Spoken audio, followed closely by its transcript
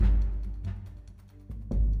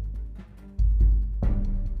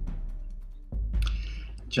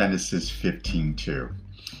Genesis 15:2.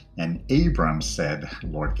 And Abram said,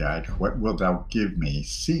 Lord God, what wilt thou give me,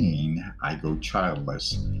 seeing I go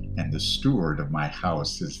childless, and the steward of my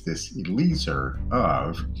house is this Eliezer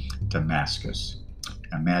of Damascus?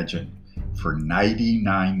 Imagine, for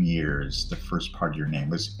 99 years, the first part of your name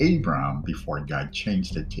was Abram before God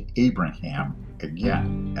changed it to Abraham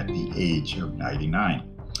again at the age of 99.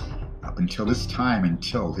 Up until this time,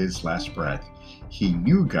 until his last breath, he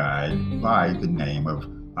knew God by the name of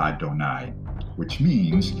Adonai, which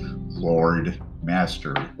means Lord,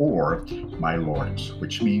 Master, or my Lords,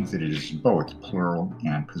 which means that it is both plural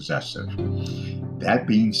and possessive. That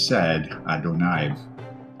being said, Adonai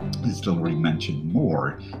is literally mentioned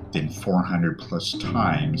more than 400 plus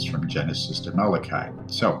times from Genesis to Malachi.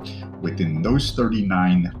 So within those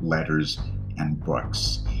 39 letters and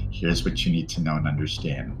books, here's what you need to know and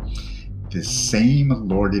understand. The same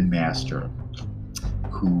Lord and Master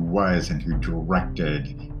who was and who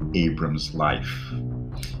directed Abram's life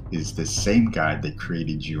is the same God that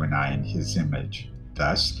created you and I in his image.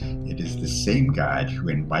 Thus, it is the same God who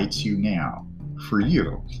invites you now for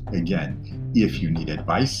you. Again, if you need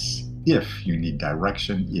advice, if you need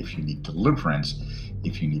direction, if you need deliverance,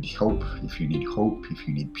 if you need hope, if you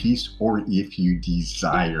need peace, or if you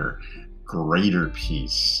desire greater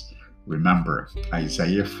peace. Remember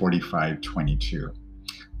Isaiah 45:22.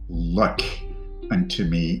 Look unto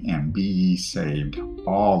me and be ye saved,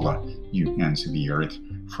 all you ends of the earth,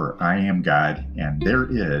 for I am God and there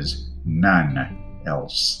is none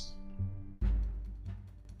else.